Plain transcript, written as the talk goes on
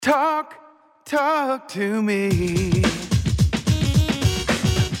Talk to me.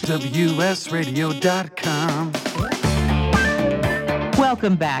 WSRadio.com.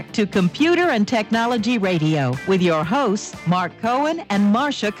 Welcome back to Computer and Technology Radio with your hosts, Mark Cohen and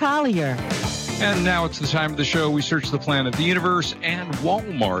Marcia Collier. And now it's the time of the show. We search the planet, the universe, and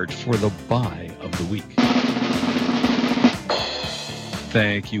Walmart for the buy of the week.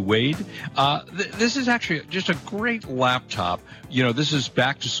 Thank you, Wade. This is actually just a great laptop. You know, this is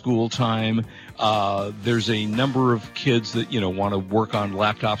back to school time. There's a number of kids that, you know, want to work on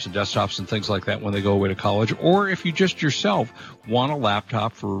laptops and desktops and things like that when they go away to college. Or if you just yourself want a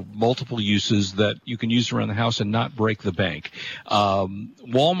laptop for multiple uses that you can use around the house and not break the bank.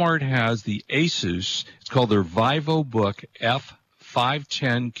 Walmart has the Asus. It's called their VivoBook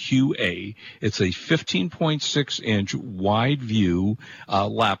F510QA. It's a 15.6-inch wide view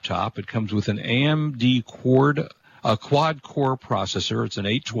laptop. It comes with an AMD quad-core processor. It's an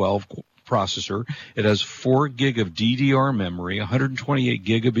 812 processor. It has 4 gig of DDR memory, 128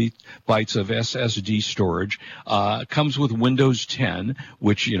 gigabytes of SSD storage. It comes with Windows 10,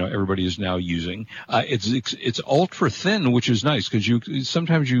 which, you know, everybody is now using. It's ultra thin, which is nice because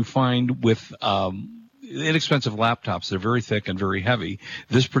sometimes you find with inexpensive laptops, they're very thick and very heavy.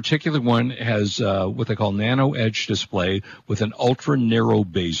 This particular one has what they call nano edge display with an ultra narrow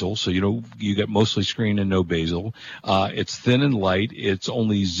bezel, so you get mostly screen and no bezel. It's thin and light. It's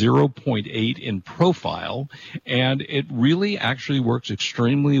only 0.8 in profile, and it really actually works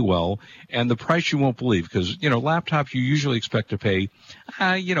extremely well. And the price you won't believe, because laptops you usually expect to pay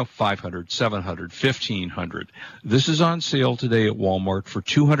 $500, $700, $1,500. This is on sale today at Walmart for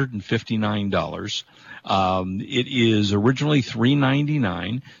 $259. It is originally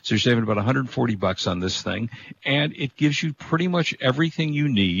 $399, so you're saving about $140 on this thing, and it gives you pretty much everything you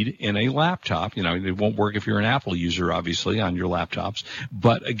need in a laptop. It won't work if you're an Apple user, obviously, on your laptops,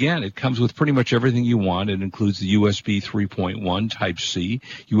 but again, it comes with pretty much everything you want. It includes the USB 3.1 Type-C,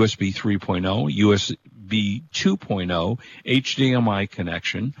 USB 3.0, USB 2.0, HDMI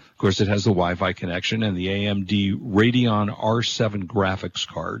connection. Of course, it has the Wi-Fi connection and the AMD Radeon R7 graphics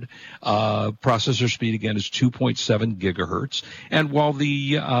card. Processor speed, again, is 2.7 gigahertz. And while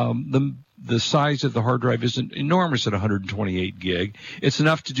the size of the hard drive isn't enormous at 128 gig, it's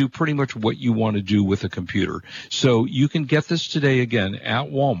enough to do pretty much what you want to do with a computer. So you can get this today, again,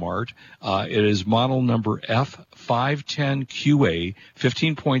 at Walmart. It is model number F510QA,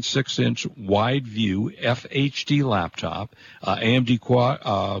 15.6-inch wide view FHD laptop, AMD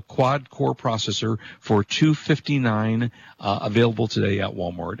quad-core processor for $259, available today at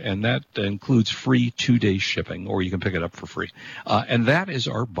Walmart. And that includes free 2-day shipping, or you can pick it up for free. And that is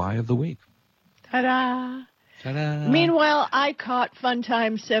our buy of the week. Ta-da! Ta-da! Meanwhile, I caught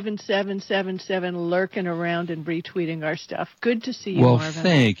Funtime7777 lurking around and retweeting our stuff. Good to see you, Marvin. Well,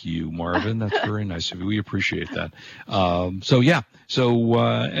 thank you, Marvin. That's very nice of you. We appreciate that.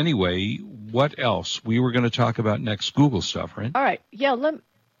 Anyway, what else? We were going to talk about next Google stuff, right? All right. Yeah, No.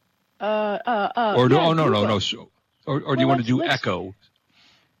 Or do you want to do Echo?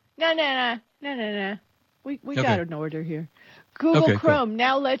 No. We got an order here. Google Chrome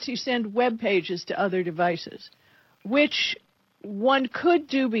now lets you send web pages to other devices, which one could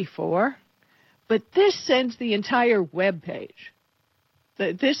do before, but this sends the entire web page.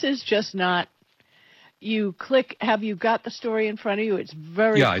 This is just not, you click, have you got the story in front of you? It's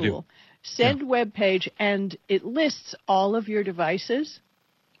very cool. I do. Send web page, and it lists all of your devices,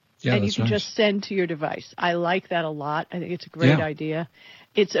 and you can just send to your device. I like that a lot. I think it's a great idea.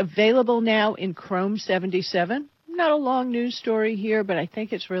 It's available now in Chrome 77. Not a long news story here, but I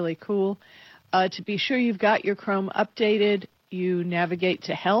think it's really cool. To be sure you've got your Chrome updated, you navigate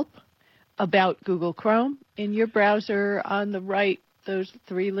to Help, About Google Chrome in your browser on the right, those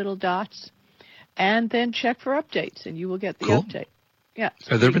 3 little dots, and then check for updates, and you will get the update. Yeah.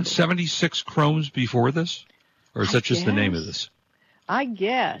 Have there been 76 Chromes before this? Or is that just the name of this? I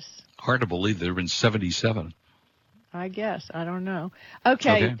guess. Hard to believe there have been 77. I guess. I don't know.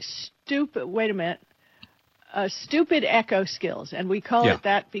 Okay. Wait a minute. Stupid echo skills, and we call it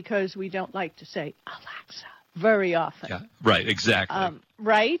that because we don't like to say Alexa very often. Yeah, right, exactly.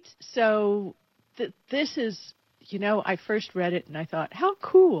 Right? So this is, I first read it and I thought, how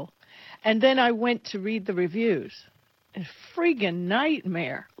cool. And then I went to read the reviews. A friggin'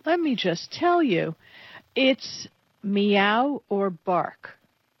 nightmare. Let me just tell you, it's meow or bark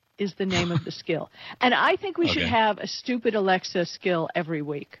is the name of the skill. And I think we should have a stupid Alexa skill every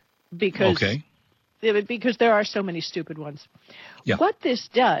week because there are so many stupid ones. Yeah. What this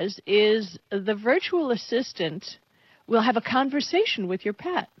does is the virtual assistant will have a conversation with your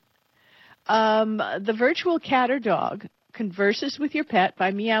pet. The virtual cat or dog converses with your pet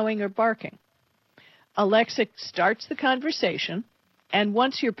by meowing or barking. Alexa starts the conversation, and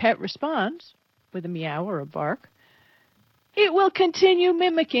once your pet responds with a meow or a bark, it will continue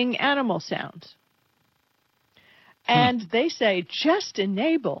mimicking animal sounds. And they say just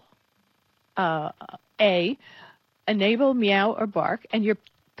enable enable meow or bark, and your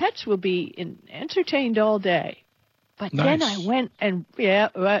pets will be entertained all day. But nice. Then I went and,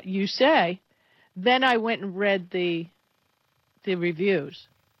 you say, then I went and read the reviews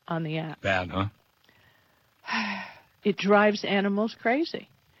on the app. Bad, huh? It drives animals crazy.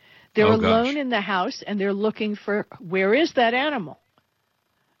 They're alone in the house, and they're looking for, where is that animal?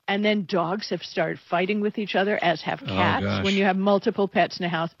 And then dogs have started fighting with each other, as have cats. When you have multiple pets in a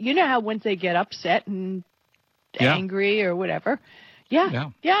house, you know how once they get upset and angry or whatever.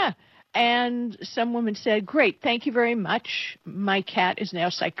 Yeah. And some woman said, great, thank you very much. My cat is now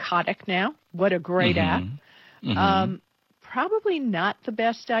psychotic now. What a great app. Probably not the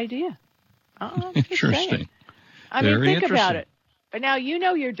best idea. Interesting. I mean, think about it. But now you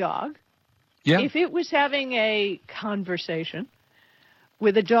know your dog. Yeah. If it was having a conversation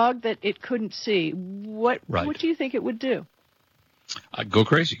with a dog that it couldn't see, what do you think it would do? I'd go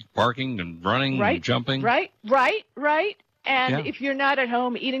crazy, barking and running and jumping. Right. And if you're not at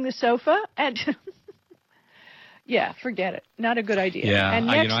home, eating the sofa, and forget it. Not a good idea. Yeah, and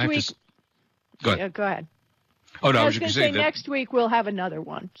next week, go ahead. Go ahead. Oh, no, I was going to say next week we'll have another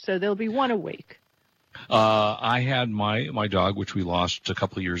one, so there'll be one a week. I had my dog, which we lost a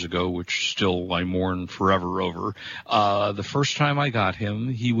couple of years ago, which still I mourn forever over. The first time I got him,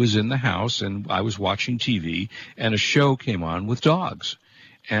 he was in the house, and I was watching TV, and a show came on with dogs.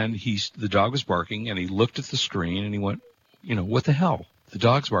 And the dog was barking, and he looked at the screen, and he went, what the hell? The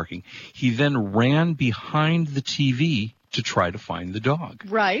dog's barking. He then ran behind the TV to try to find the dog.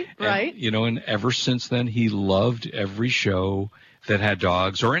 Right. And ever since then, he loved every show that had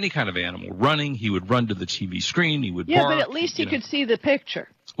dogs or any kind of animal running. He would run to the TV screen. He would bark. Yeah, but at least he could see the picture.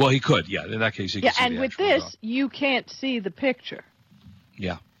 Well, he could. Yeah, in that case, he could see the and with this, dog. You can't see the picture.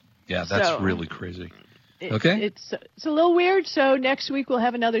 Yeah, that's really crazy. Okay. It's a little weird. So next week we'll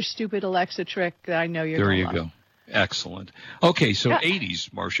have another stupid Alexa trick that I know you're going to love. There you go. Excellent. Okay, so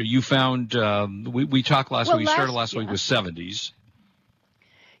 80s, Marcia. You found we talked last week. We started last week with 70s.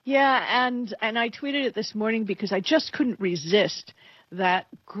 Yeah, and I tweeted it this morning because I just couldn't resist that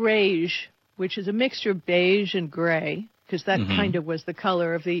grayish, which is a mixture of beige and gray, because that kind of was the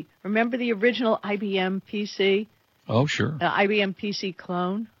color of remember the original IBM PC? Oh, sure. IBM PC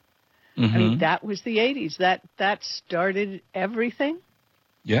clone? I mean, that was the 80s. That started everything.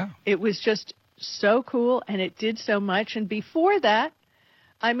 Yeah. It was just so cool, and it did so much. And before that,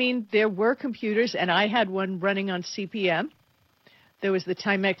 I mean, there were computers, and I had one running on CPM. There was the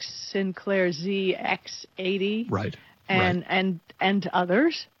Timex Sinclair ZX80, right, and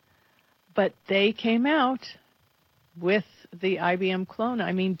others, but they came out with the IBM clone.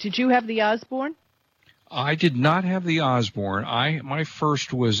 I mean, did you have the Osborne? I did not have the Osborne. My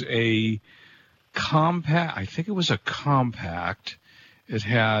first was a compact. I think it was a compact. It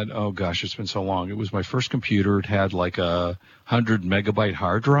had, it's been so long. It was my first computer. It had like a 100 megabyte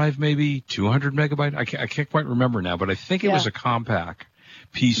hard drive, maybe 200 megabyte. I can't quite remember now, but I think it was a compact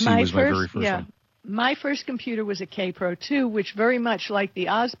PC. My very first one. My first computer was a K-Pro 2, which very much like the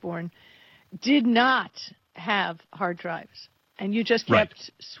Osborne, did not have hard drives. And you just kept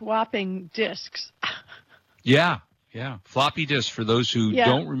swapping disks. Yeah. Floppy disks. For those who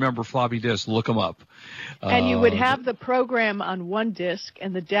don't remember floppy disks, look them up. And you would have the program on one disk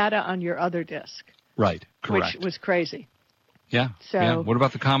and the data on your other disk. Right, correct. Which was crazy. Yeah. What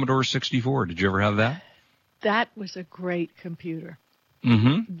about the Commodore 64? Did you ever have that? That was a great computer.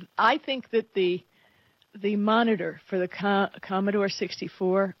 Mm-hmm. I think that the monitor for the Commodore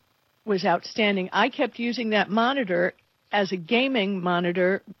 64 was outstanding. I kept using that monitor as a gaming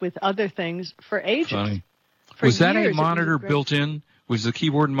monitor with other things for ages. Funny. Was that a monitor built in? Was the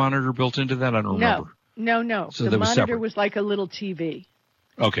keyboard and monitor built into that? I don't remember. No. So the monitor was like a little TV.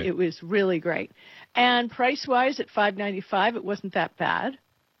 Okay. It was really great. And price-wise, at $5.95, it wasn't that bad.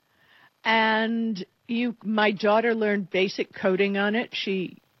 And my daughter learned basic coding on it.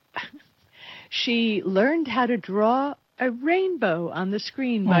 She learned how to draw a rainbow on the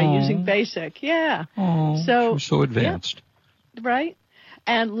screen by using BASIC. Yeah. Oh, so advanced. Yeah, right.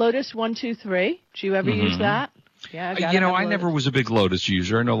 And Lotus 123. Did you ever use that? Yeah. I never was a big Lotus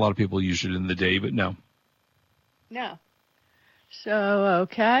user. I know a lot of people used it in the day, but no. No. So,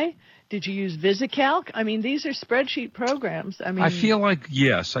 okay. Did you use VisiCalc? I mean, these are spreadsheet programs. I mean, I feel like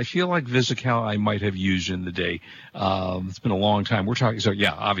VisiCalc I might have used in the day. It's been a long time.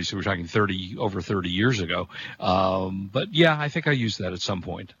 Obviously we're talking over 30 years ago. But yeah, I think I used that at some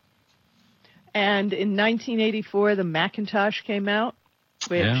point. And in 1984, the Macintosh came out,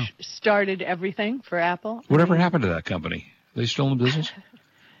 which started everything for Apple. Whatever happened to that company? Are they still in business?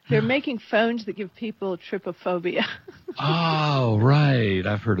 They're making phones that give people trypophobia. Oh, right.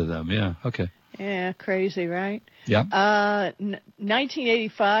 I've heard of them. Yeah. Okay. Yeah, crazy, right? Yeah.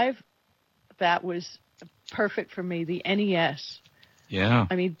 1985, that was perfect for me, the NES. Yeah.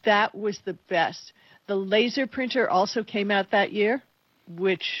 I mean, that was the best. The laser printer also came out that year,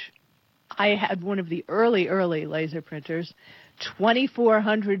 which I had one of the early laser printers,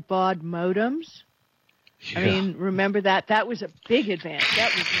 2400 baud modems. Yeah. I mean, remember that? That was a big advance.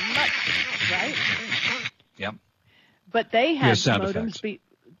 That was much, right? Yep. But they had modems.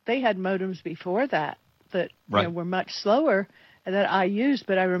 They had modems before that were much slower that I used.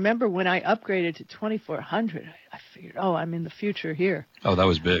 But I remember when I upgraded to 2400, I figured, I'm in the future here. Oh, that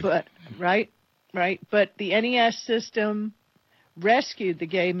was big. But right. But the NES system rescued the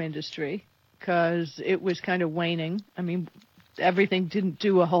game industry because it was kind of waning. I mean, everything didn't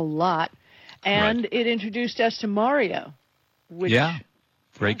do a whole lot. And it introduced us to Mario. Which,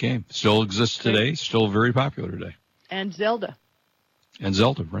 great game. Still exists today. Still very popular today. And Zelda.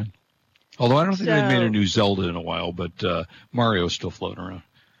 Right. Although I don't think they've made a new Zelda in a while, but Mario's still floating around.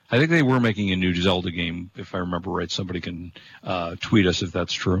 I think they were making a new Zelda game, if I remember right. Somebody can tweet us if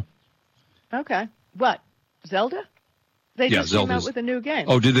that's true. Okay. What? Zelda? They just came out with a new game.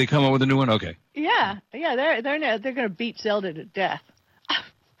 Oh, did they come out with a new one? Okay. Yeah. They're going to beat Zelda to death.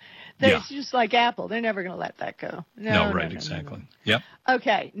 It's just like Apple. They're never going to let that go. No, exactly. No. Yep.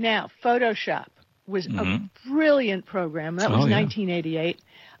 Okay, now, Photoshop was a brilliant program. That was 1988.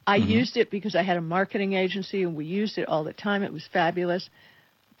 I used it because I had a marketing agency, and we used it all the time. It was fabulous.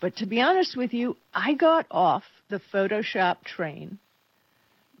 But to be honest with you, I got off the Photoshop train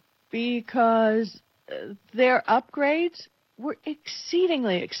because their upgrades were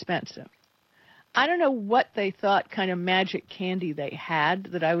exceedingly expensive. I don't know what they thought kind of magic candy they had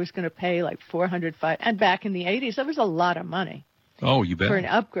that I was going to pay like $405. And back in the 80s, that was a lot of money. Oh, you bet. For an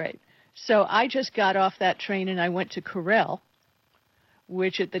upgrade. So I just got off that train and I went to Corel,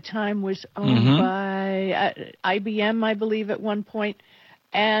 which at the time was owned by IBM, I believe, at one point.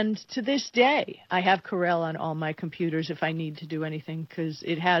 And to this day, I have Corel on all my computers if I need to do anything because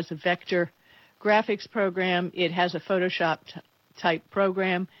it has a vector graphics program. It has a Photoshop type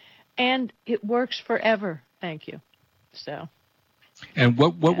program. And it works forever. Thank you. So. And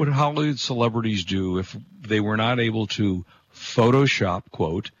what would Hollywood celebrities do if they were not able to Photoshop,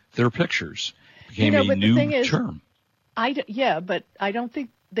 quote, their pictures? Became a new term. But I don't think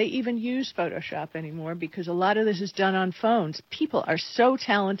they even use Photoshop anymore because a lot of this is done on phones. People are so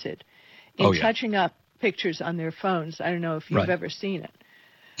talented in touching up pictures on their phones. I don't know if you've ever seen it.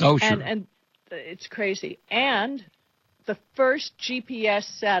 Oh, sure. And it's crazy. And the first GPS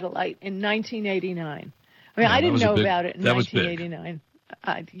satellite in 1989. I mean, I didn't know about it in 1989.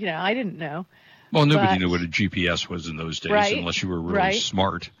 I didn't know. Well, nobody knew what a GPS was in those days unless you were really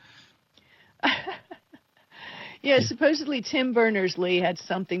smart. Supposedly Tim Berners-Lee had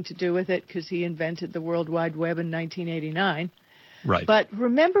something to do with it because he invented the World Wide Web in 1989. Right. But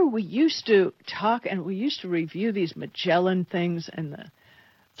remember, we used to talk and we used to review these Magellan things and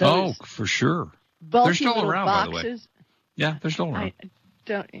those for sure. They're still around, boxes. By the way. Yeah, they're still around.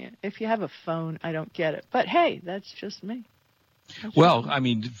 If you have a phone, I don't get it. But hey, that's just me. I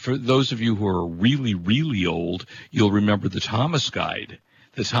mean, for those of you who are really, really old, you'll remember the Thomas Guide.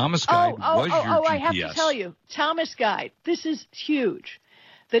 The Thomas Guide was your GPS. I have to tell you, Thomas Guide. This is huge.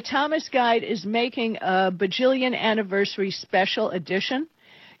 The Thomas Guide is making a bajillion anniversary special edition.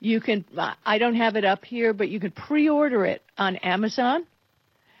 You can, I don't have it up here, but you can pre-order it on Amazon.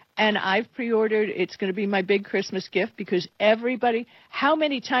 And I've pre-ordered. It's going to be my big Christmas gift because everybody, how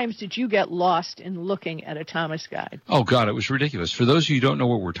many times did you get lost in looking at a Thomas Guide? Oh, God, it was ridiculous. For those of you who don't know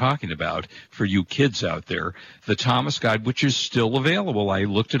what we're talking about, for you kids out there, the Thomas Guide, which is still available. I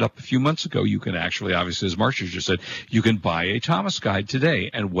looked it up a few months ago. You can actually, obviously, as Marcia just said, you can buy a Thomas Guide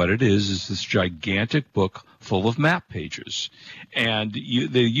today. And what it is this gigantic book full of map pages. And they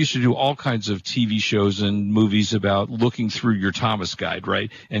used to do all kinds of TV shows and movies about looking through your Thomas Guide,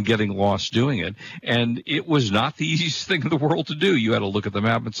 right, and getting lost doing it. And it was not the easiest thing in the world to do. You had to look at the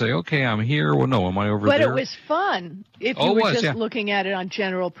map and say, okay, I'm here. Well, no, am I over there? But it was fun. If you were just looking at it on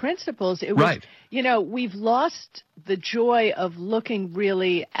general principles, it was, we've lost the joy of looking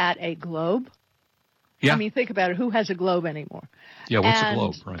really at a globe. Yeah. I mean, think about it. Who has a globe anymore? Yeah, what's and a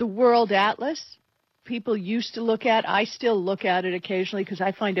globe? Right. The World Atlas, people used to look at. I still look at it occasionally because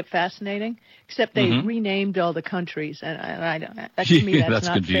I find it fascinating, except they renamed all the countries, and I don't. To me, that's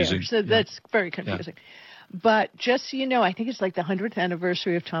not confusing. fair. So that's very confusing. Yeah. But just so you know, I think it's like the 100th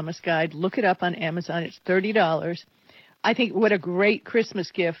anniversary of Thomas Guide. Look it up on Amazon. It's $30. I think what a great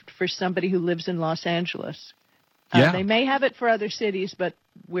Christmas gift for somebody who lives in Los Angeles. They may have it for other cities, but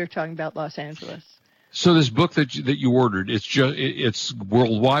we're talking about Los Angeles. So this book that you ordered, it's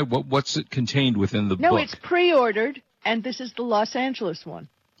worldwide. What's it contained within the book? No, it's pre-ordered, and this is the Los Angeles one.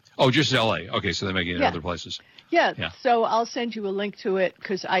 Oh, just L.A. Okay, so they're making it in other places. Yeah, so I'll send you a link to it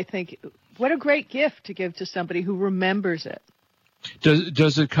because I think what a great gift to give to somebody who remembers it.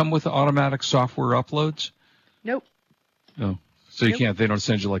 Does it come with automatic software uploads? Nope. No. So you can't. They don't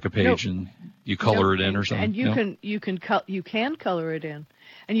send you like a page and you color it in or something. And you can color it in,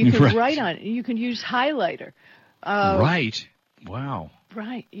 and you can write on it. You can use highlighter. Right. Wow.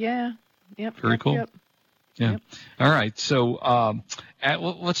 Right. Yeah. Yep. Very cool. Yep. Yeah. Yep. All right. So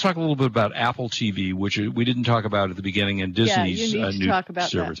let's talk a little bit about Apple TV, which we didn't talk about at the beginning, and Disney's you need to new talk about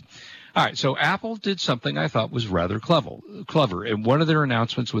service. That. All right, so Apple did something I thought was rather clever. In one of their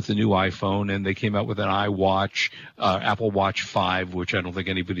announcements with the new iPhone, and they came out with an iWatch, Apple Watch 5, which I don't think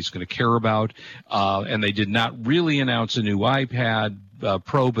anybody's going to care about. And they did not really announce a new iPad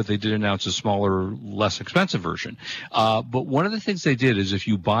Pro, but they did announce a smaller, less expensive version. But one of the things they did is if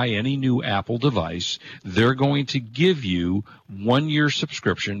you buy any new Apple device, they're going to give you 1 year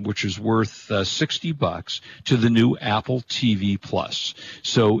subscription, which is worth $60 to the new Apple TV Plus.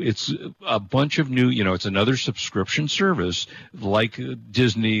 So it's a bunch of new, it's another subscription service like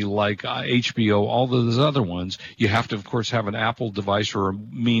Disney, like HBO, all those other ones. You have to, of course, have an Apple device or a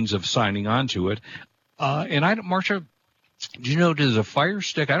means of signing on to it. Marsha, do you know there's a Fire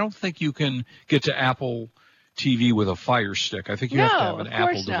Stick? I don't think you can get to Apple TV with a Fire Stick. I think you have to have an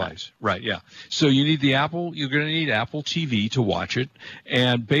Apple device. Right, yeah. So you need you're going to need Apple TV to watch it.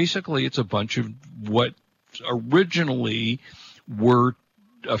 And basically it's a bunch of what originally were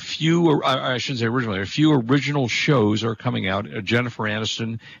a few original shows are coming out. Jennifer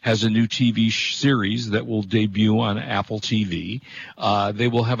Aniston has a new TV series that will debut on Apple TV. They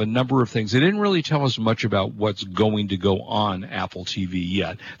will have a number of things. They didn't really tell us much about what's going to go on Apple TV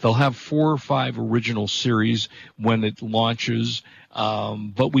yet. They'll have 4 or 5 original series when it launches.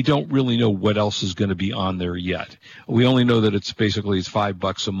 But we don't really know what else is going to be on there yet. We only know that it's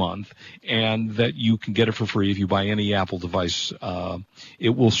 $5 a month, and that you can get it for free if you buy any Apple device.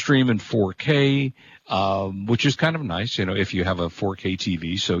 It will stream in 4K, which is kind of nice, if you have a 4K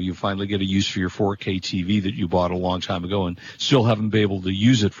TV. So you finally get a use for your 4K TV that you bought a long time ago and still haven't been able to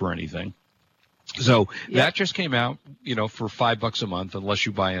use it for anything. So that just came out, for $5 a month, unless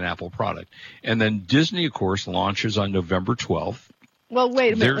you buy an Apple product. And then Disney, of course, launches on November 12th. Well,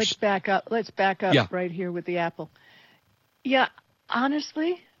 wait a minute. Let's back up right here with the Apple. Yeah,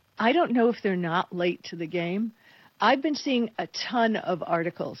 honestly, I don't know if they're not late to the game. I've been seeing a ton of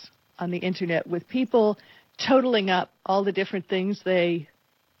articles on the Internet with people totaling up all the different things they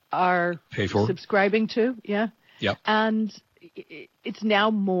are subscribing to. Yeah. Yep. And it's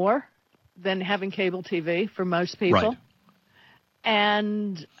now more than having cable TV for most people. Right.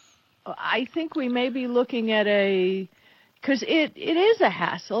 And I think we may be looking at because it is a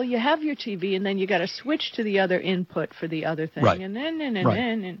hassle. You have your TV, and then you got to switch to the other input for the other thing. Right. And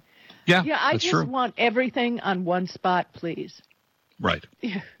then, yeah, I just want everything on one spot, please. Right.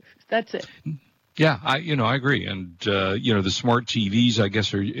 Yeah, that's it. Yeah, I agree. And, the smart TVs, I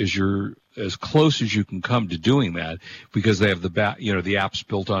guess, are as close as you can come to doing that, because they have the apps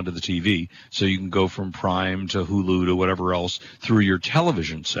built onto the TV. So you can go from Prime to Hulu to whatever else through your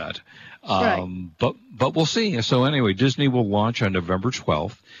television set. Right. But we'll see. So anyway, Disney will launch on November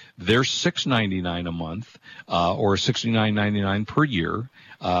 12th. They're $6.99 a month, or $69.99 per year.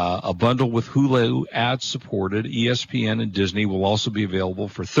 A bundle with Hulu ad-supported ESPN and Disney will also be available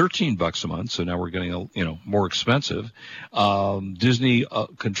for $13 a month. So now we're getting more expensive. Disney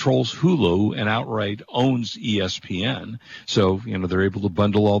controls Hulu and outright owns ESPN. So they're able to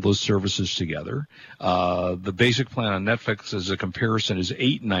bundle all those services together. The basic plan on Netflix, as a comparison, is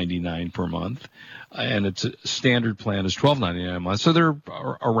 $8.99 per month. And its standard plan is $12.99 a month, so they're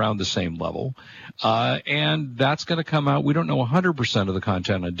around the same level. And that's going to come out. We don't know 100% of the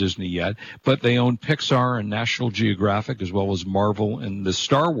content on Disney yet, but they own Pixar and National Geographic, as well as Marvel and the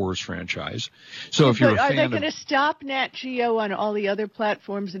Star Wars franchise. So if you're a fan, are they going to stop Nat Geo on all the other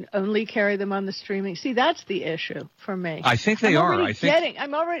platforms and only carry them on the streaming? See, that's the issue for me. I think they are.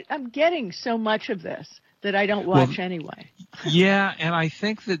 I'm getting so much of this that I don't watch anyway. Yeah, and I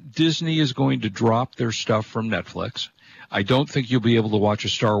think that Disney is going to drop their stuff from Netflix. I don't think you'll be able to watch a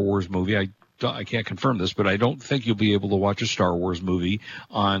Star Wars movie. I can't confirm this, but I don't think you'll be able to watch a Star Wars movie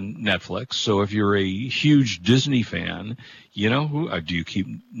on Netflix. So if you're a huge Disney fan, do you keep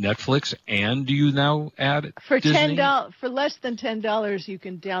Netflix and do you now add for Disney? For less than $10, you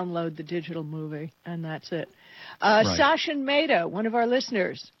can download the digital movie, and that's it. Right. Sashin Mehta, one of our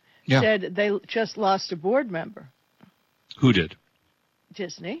listeners, said they just lost a board member. Who did?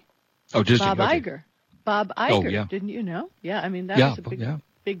 Disney. Oh, Disney. Bob Iger. Bob Iger. Oh, yeah. Didn't you know? Yeah, I mean, that was a big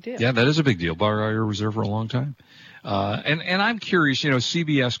deal. Yeah, that is a big deal. Bob Iger was there for a long time. And I'm curious,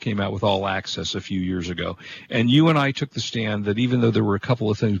 CBS came out with All Access a few years ago, and you and I took the stand that even though there were a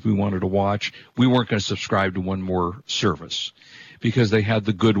couple of things we wanted to watch, we weren't going to subscribe to one more service because they had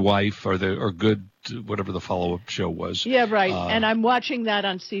The Good Wife or Good whatever the follow-up show was. Yeah, right. And I'm watching that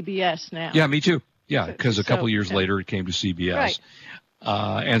on CBS now. Yeah, me too. Yeah, because a couple years later it came to CBS. Right.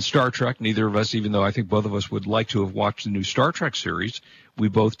 And Star Trek, neither of us, even though I think both of us would like to have watched the new Star Trek series, we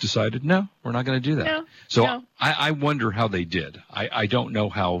both decided, no, we're not going to do that. No. I wonder how they did. I don't know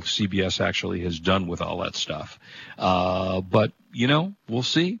how CBS actually has done with all that stuff. But, we'll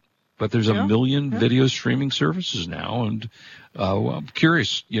see. But there's a million video streaming services now, and I'm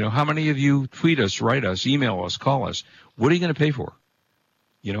curious, how many of you tweet us, write us, email us, call us? What are you going to pay for?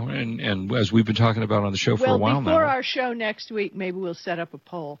 And as we've been talking about on the show for a while now. Before our show next week, maybe we'll set up a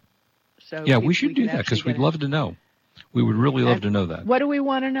poll. So yeah, we should do that because we'd love to know. We would really love to know that. What do we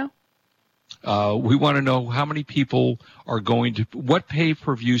want to know? We want to know how many people are going to, what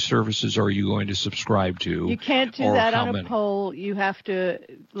pay-per-view services are you going to subscribe to? You can't do that on a poll. You have to,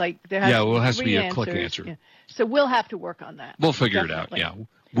 there has to be a click answer. Yeah. So we'll have to work on that. We'll figure it out, yeah.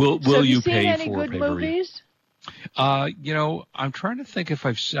 Will you pay any for good pay-per-view? Movies? I'm trying to think if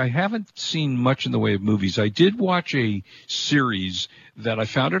I haven't seen much in the way of movies. I did watch a series that I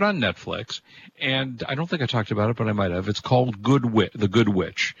found it on Netflix, and I don't think I talked about it, but I might have. It's called The Good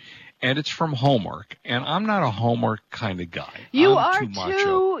Witch, and it's from Hallmark, and I'm not a Hallmark kind of guy. You are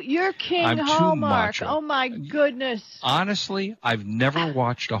too. You're King I'm Hallmark. too macho. Oh, my goodness. Honestly, I've never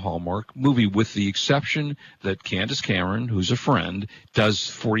watched a Hallmark movie with the exception that Candace Cameron, who's a friend, does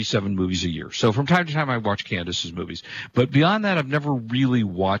 47 movies a year. So from time to time, I watch Candace's movies. But beyond that, I've never really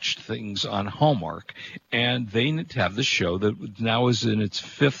watched things on Hallmark. And they have this show that now is in its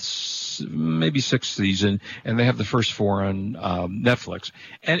fifth, maybe sixth season, and they have the first four on Netflix.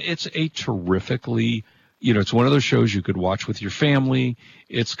 And it's a terrifically, it's one of those shows you could watch with your family.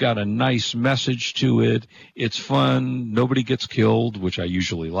 It's got a nice message to it. It's fun. Nobody gets killed, which I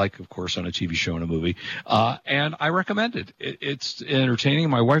usually like, of course, on a TV show and a movie. And I recommend it. It's entertaining.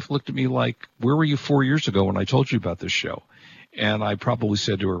 My wife looked at me like, where were you 4 years ago when I told you about this show? And I probably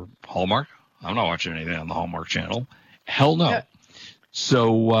said to her, Hallmark? I'm not watching anything on the Hallmark Channel. Hell no. Yeah.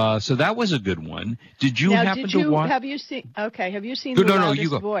 So that was a good one. Did you happen to watch? Have you seen The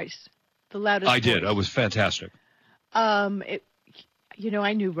Loudest Voice? The Loudest Voice. I did. It was fantastic. I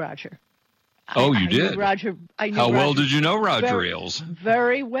knew Roger. You did? Roger. How well did you know Roger Ailes?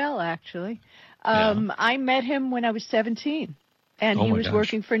 Very well, actually. I met him when I was 17, and he was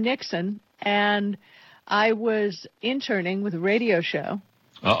working for Nixon, and I was interning with a radio show.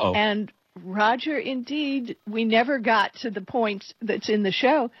 Uh-oh. And Roger, indeed, we never got to the point that's in the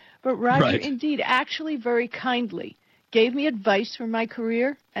show, but Roger, indeed, actually very kindly gave me advice for my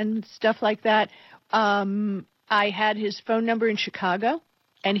career and stuff like that. I had his phone number in Chicago,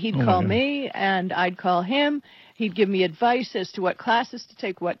 and he'd call me, and I'd call him. He'd give me advice as to what classes to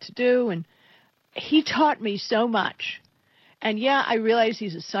take, what to do, and he taught me so much. And, yeah, I realize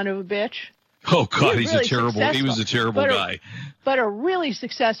he's a son of a bitch. Oh, God, he was a terrible but guy. But a really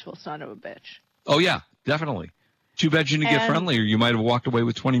successful son of a bitch. Oh, yeah, definitely. Too bad you didn't get friendly, or you might have walked away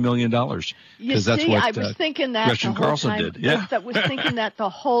with $20 million. That's what I was thinking that Gretchen Carlson did. Yeah. I was thinking that the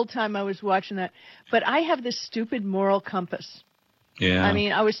whole time I was watching that. But I have this stupid moral compass. Yeah. I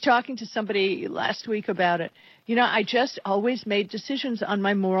mean, I was talking to somebody last week about it. I just always made decisions on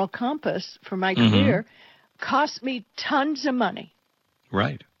my moral compass for my career. Cost me tons of money.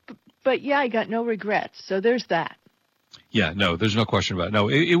 Right. But, yeah, I got no regrets. So there's that. Yeah, no, there's no question about it. No,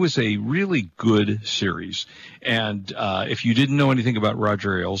 it was a really good series. And if you didn't know anything about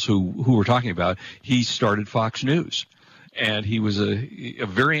Roger Ailes, who we're talking about, he started Fox News. And he was a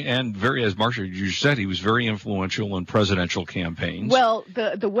very, as Marcia, you said, he was very influential in presidential campaigns. Well,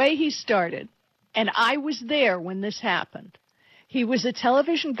 the way he started, and I was there when this happened, he was a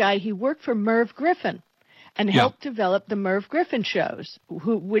television guy. He worked for Merv Griffin and helped develop the Merv Griffin shows,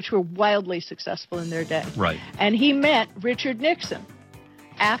 which were wildly successful in their day. Right. And he met Richard Nixon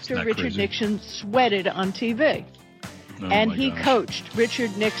after Richard Nixon sweated on TV. and he coached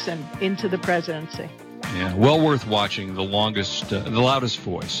Richard Nixon into the presidency. Yeah, well worth watching. The loudest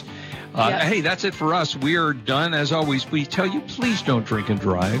voice. Hey, that's it for us. We are done. As always, we tell you, please don't drink and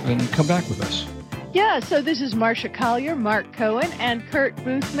drive, and come back with us. Yeah, so this is Marcia Collier, Mark Cohen, and Kurt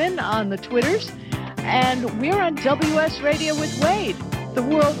Boothman on the Twitters. And we're on WS Radio with Wade, the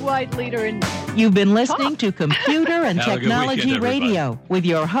worldwide leader in You've been listening to Computer and Technology Radio with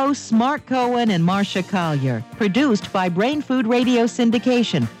your hosts Mark Cohen and Marcia Collier. Produced by Brain Food Radio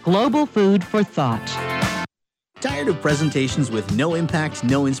Syndication, global food for thought. Tired of presentations with no impact,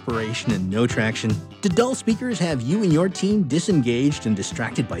 no inspiration, and no traction? Do dull speakers have you and your team disengaged and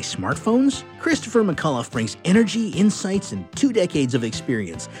distracted by smartphones? Christopher McAuliffe brings energy, insights, and 2 decades of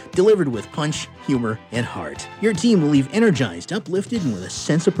experience, delivered with punch, humor, and heart. Your team will leave energized, uplifted, and with a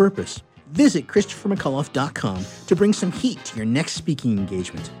sense of purpose. Visit ChristopherMcAuliffe.com to bring some heat to your next speaking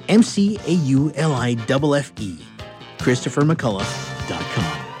engagement. McAuliffe.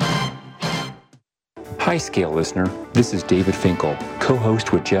 ChristopherMcAuliffe.com. Hi, Scale listener. This is David Finkel,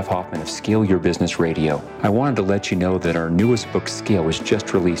 co-host with Jeff Hoffman of Scale Your Business Radio. I wanted to let you know that our newest book, Scale, was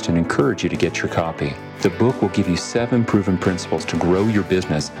just released and encourage you to get your copy. The book will give you 7 proven principles to grow your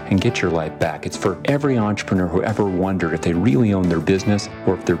business and get your life back. It's for every entrepreneur who ever wondered if they really own their business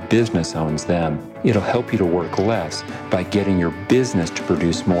or if their business owns them. It'll help you to work less by getting your business to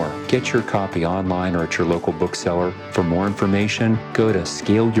produce more. Get your copy online or at your local bookseller. For more information, go to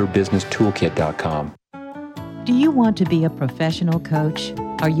scaleyourbusinesstoolkit.com. Do you want to be a professional coach?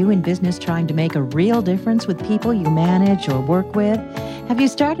 Are you in business trying to make a real difference with people you manage or work with? Have you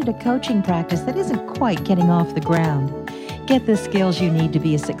started a coaching practice that isn't quite getting off the ground? Get the skills you need to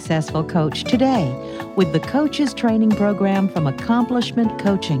be a successful coach today with the Coaches Training Program from Accomplishment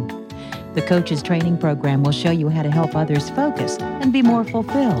Coaching. The Coaches Training Program will show you how to help others focus and be more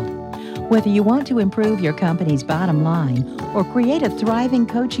fulfilled. Whether you want to improve your company's bottom line or create a thriving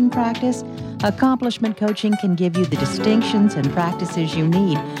coaching practice, Accomplishment Coaching can give you the distinctions and practices you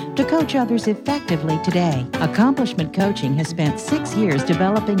need to coach others effectively today. Accomplishment Coaching has spent 6 years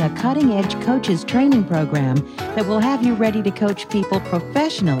developing a cutting-edge coaches training program that will have you ready to coach people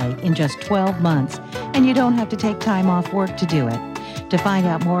professionally in just 12 months, and you don't have to take time off work to do it. To find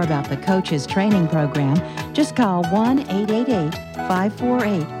out more about the Coaches Training Program, just call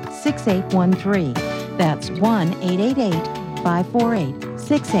 1-888-548-6813. That's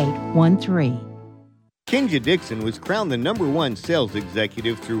 1-888-548-6813. Kenja Dixon was crowned the #1 sales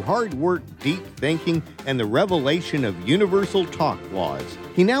executive through hard work, deep thinking, and the revelation of universal talk laws.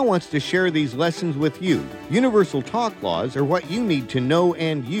 He now wants to share these lessons with you. Universal talk laws are what you need to know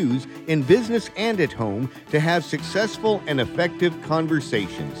and use in business and at home to have successful and effective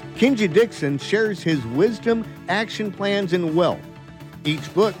conversations. Kenja Dixon shares his wisdom, action plans, and wealth.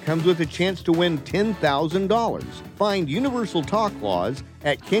 Each book comes with a chance to win $10,000. Find Universal Talk Laws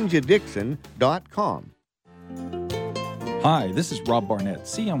at KenjaDixon.com. Hi, this is Rob Barnett,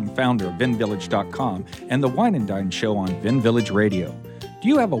 CEO and founder of VinVillage.com and the Wine and Dine Show on VinVillage Radio. Do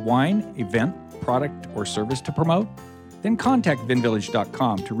you have a wine, event, product, or service to promote? Then contact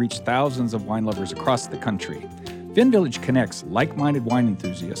VinVillage.com to reach thousands of wine lovers across the country. VinVillage connects like-minded wine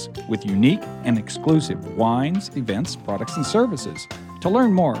enthusiasts with unique and exclusive wines, events, products, and services. To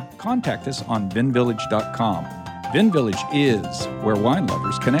learn more, contact us on VinVillage.com. VinVillage is where wine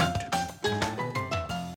lovers connect.